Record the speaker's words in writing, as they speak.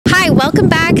Welcome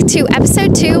back to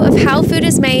episode 2 of How Food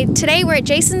is Made. Today we're at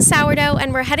Jason's Sourdough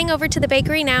and we're heading over to the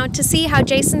bakery now to see how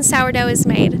Jason's sourdough is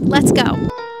made. Let's go.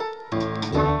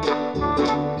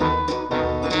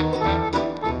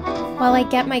 While I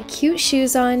get my cute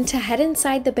shoes on to head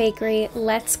inside the bakery,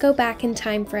 let's go back in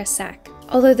time for a sec.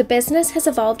 Although the business has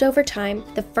evolved over time,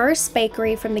 the first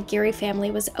bakery from the Geary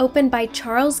family was opened by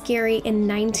Charles Geary in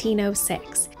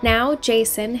 1906. Now,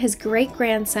 Jason, his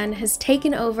great-grandson, has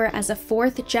taken over as a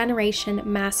fourth-generation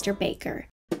master baker.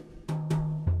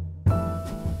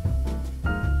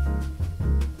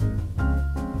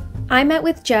 I met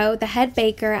with Joe, the head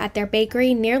baker at their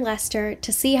bakery near Leicester,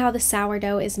 to see how the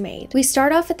sourdough is made. We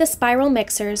start off at the spiral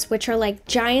mixers, which are like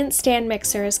giant stand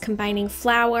mixers combining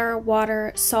flour,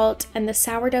 water, salt, and the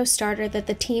sourdough starter that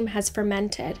the team has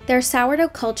fermented. Their sourdough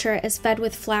culture is fed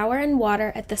with flour and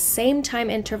water at the same time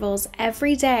intervals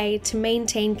every day to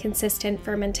maintain consistent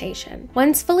fermentation.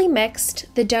 Once fully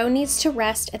mixed, the dough needs to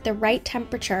rest at the right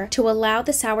temperature to allow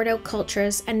the sourdough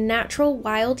cultures and natural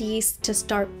wild yeast to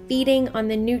start feeding on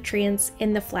the nutrients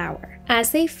in the flour.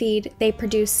 As they feed, they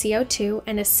produce CO2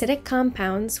 and acidic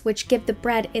compounds, which give the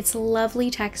bread its lovely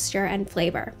texture and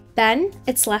flavor. Then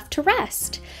it's left to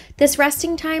rest. This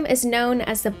resting time is known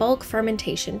as the bulk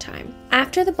fermentation time.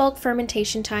 After the bulk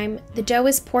fermentation time, the dough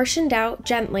is portioned out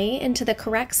gently into the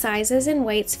correct sizes and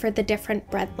weights for the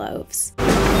different bread loaves.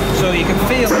 So you can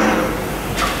feel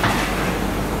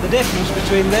the difference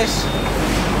between this.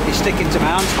 It's sticking to my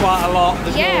hands quite a lot.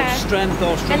 There's no strength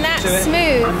or structure and that's to it.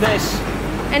 Smooth. And this.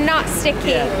 And not sticky.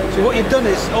 Yeah. So what you've done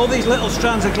is, all these little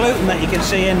strands of gluten that you can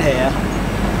see in here,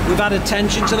 we've added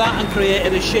tension to that and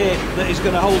created a shape that is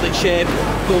going to hold its shape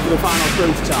over the final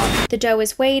proof time. The dough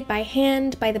is weighed by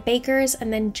hand by the bakers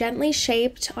and then gently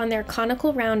shaped on their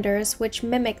conical rounders, which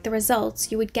mimic the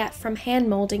results you would get from hand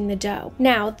molding the dough.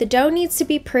 Now, the dough needs to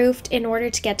be proofed in order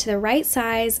to get to the right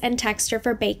size and texture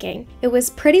for baking. It was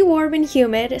pretty warm and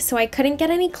humid, so I couldn't get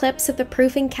any clips of the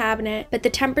proofing cabinet, but the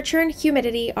temperature and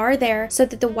humidity are there so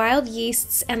that the wild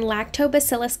yeasts and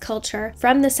lactobacillus culture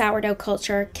from the sourdough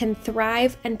culture can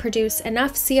thrive and produce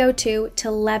enough CO2 to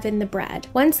leaven the bread.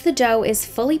 Once the dough is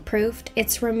fully proofed,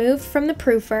 it's removed from the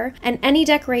proofer, and any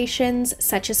decorations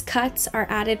such as cuts are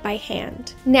added by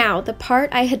hand. Now, the part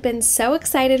I had been so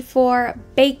excited for,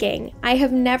 baking. I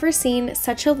have never seen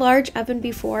such a large oven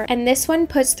before, and this one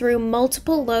puts through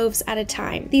multiple loaves at a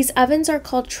time. These ovens are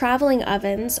called traveling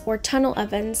ovens or tunnel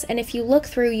ovens, and if you look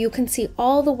through, you can see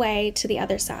all the way to the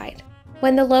other side.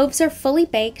 When the loaves are fully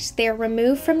baked, they are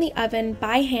removed from the oven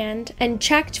by hand and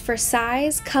checked for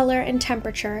size, color, and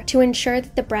temperature to ensure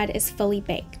that the bread is fully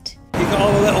baked. You've got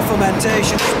all the little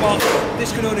fermentation spots.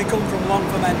 This can only come from long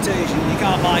fermentation. You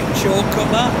can't like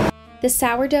shortcut that. The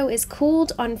sourdough is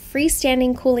cooled on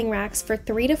freestanding cooling racks for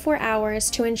 3 to 4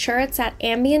 hours to ensure it's at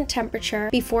ambient temperature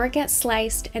before it gets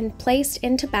sliced and placed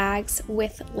into bags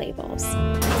with labels.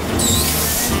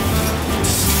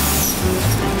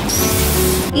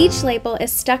 Each label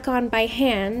is stuck on by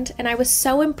hand, and I was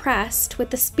so impressed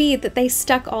with the speed that they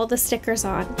stuck all the stickers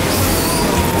on.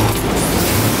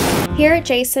 Here at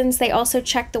Jason's, they also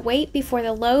check the weight before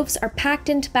the loaves are packed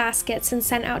into baskets and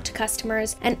sent out to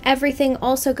customers, and everything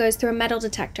also goes through a metal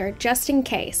detector just in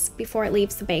case before it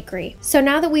leaves the bakery. So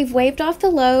now that we've waved off the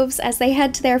loaves as they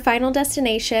head to their final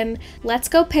destination, let's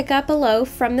go pick up a loaf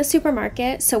from the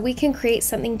supermarket so we can create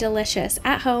something delicious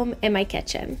at home in my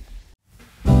kitchen.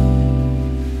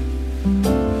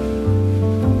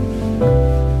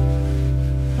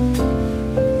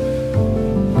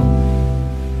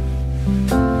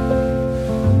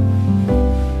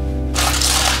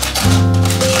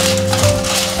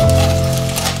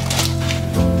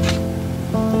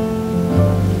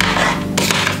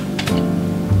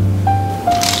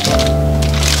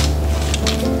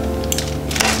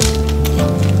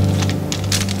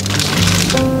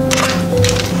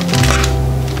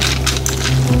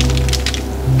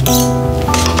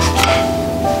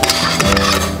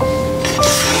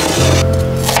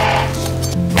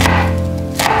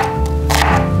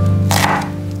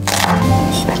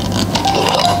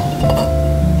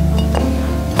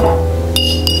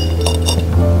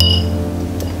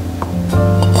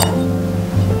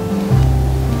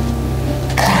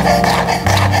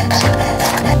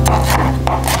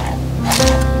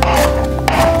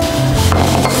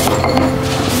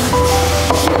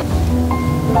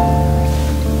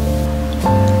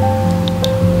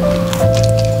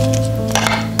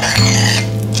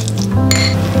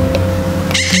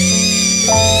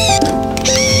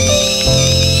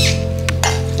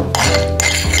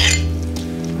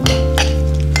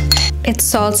 It's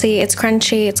salty, it's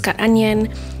crunchy, it's got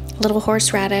onion, little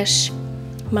horseradish,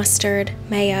 mustard,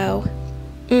 mayo.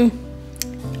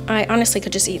 I honestly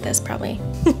could just eat this probably.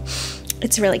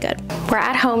 It's really good. We're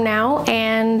at home now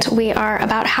and we are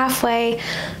about halfway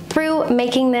through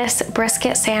making this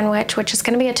brisket sandwich, which is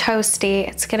gonna be a toasty.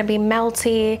 It's gonna be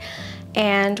melty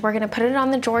and we're gonna put it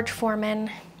on the George Foreman.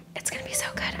 It's gonna be so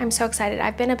good. I'm so excited.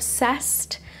 I've been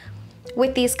obsessed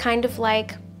with these kind of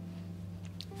like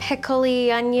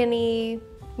pickly, oniony,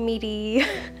 meaty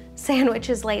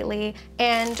sandwiches lately.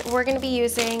 And we're gonna be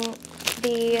using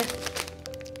the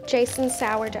Jason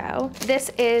sourdough. This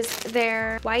is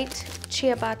their white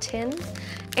ciabatta tin,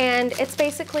 and it's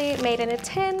basically made in a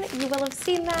tin. You will have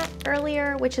seen that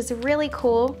earlier, which is really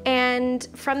cool. And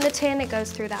from the tin, it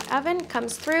goes through that oven,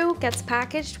 comes through, gets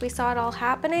packaged. We saw it all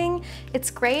happening. It's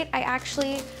great. I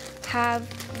actually have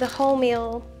the whole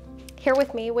meal here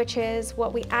with me, which is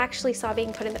what we actually saw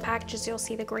being put in the packages. You'll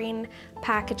see the green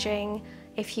packaging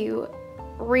if you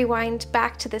rewind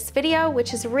back to this video,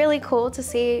 which is really cool to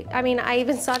see. I mean, I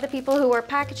even saw the people who were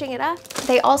packaging it up.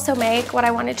 They also make, what I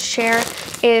wanted to share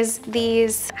is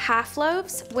these half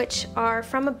loaves, which are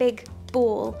from a big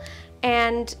bowl.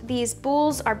 And these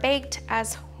bowls are baked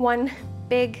as one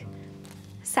big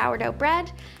sourdough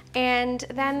bread. And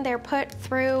then they're put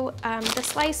through the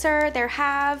slicer, they're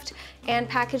halved and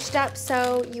packaged up,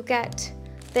 so you get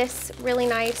this really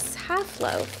nice half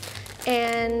loaf.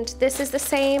 And this is the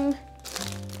same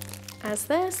as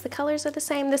this, the colors are the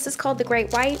same. This is called the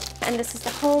Great White, and this is the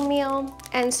whole meal.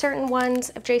 And certain ones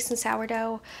of Jason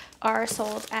sourdough are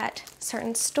sold at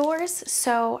certain stores,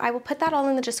 so I will put that all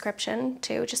in the description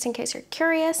too, just in case you're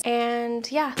curious.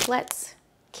 And yeah, let's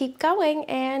keep going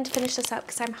and finish this up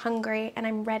because I'm hungry and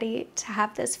I'm ready to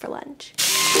have this for lunch.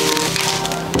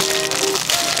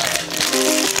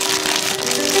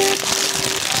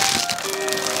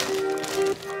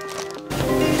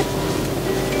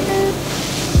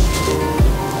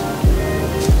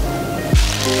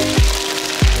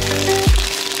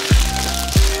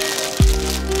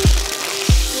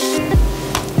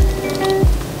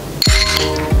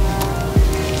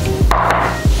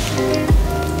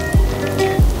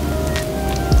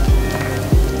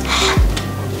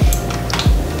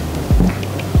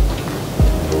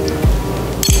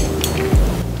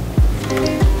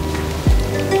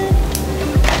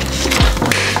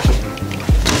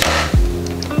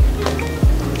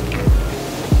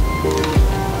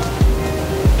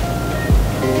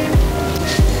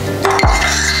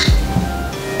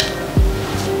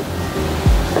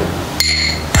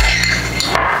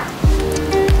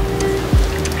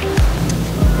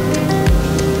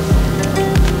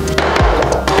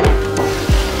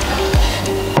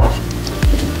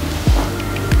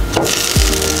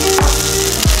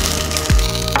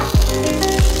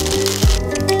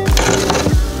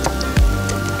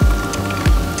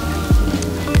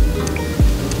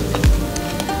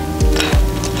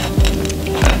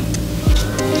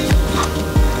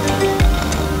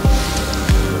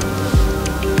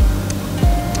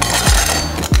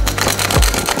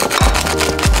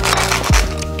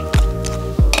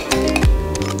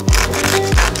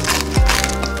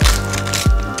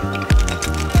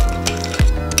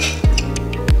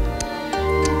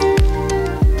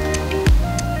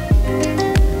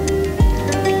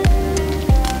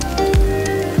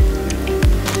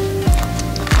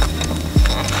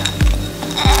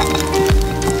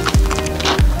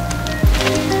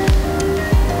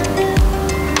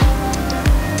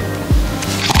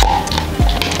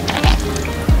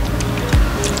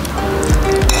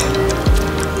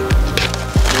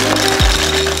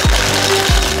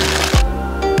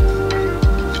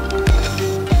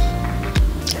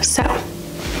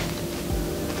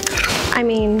 I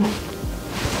mean,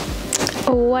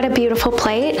 what a beautiful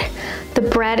plate. The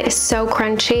bread is so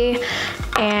crunchy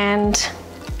and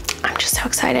I'm just so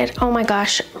excited. Oh my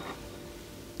gosh.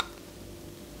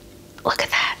 Look at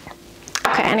that.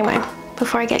 Okay, anyway,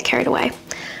 before I get carried away,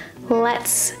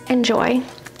 let's enjoy.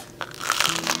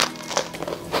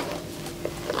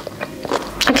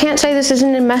 I can't say this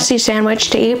isn't a messy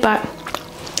sandwich to eat, but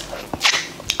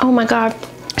oh my God,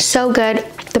 so good.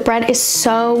 The bread is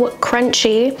so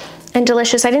crunchy and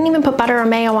delicious. I didn't even put butter or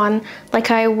mayo on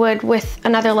like I would with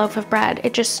another loaf of bread.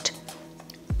 It just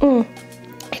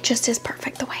is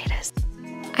perfect the way it is.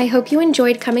 I hope you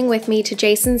enjoyed coming with me to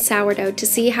Jason's Sourdough to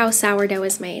see how sourdough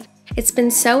is made. It's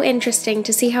been so interesting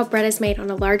to see how bread is made on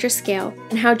a larger scale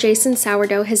and how Jason's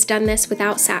Sourdough has done this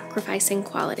without sacrificing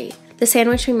quality. The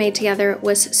sandwich we made together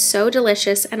was so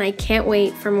delicious and I can't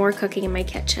wait for more cooking in my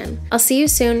kitchen. I'll see you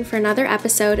soon for another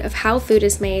episode of How Food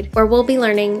is Made, where we'll be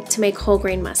learning to make whole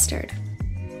grain mustard.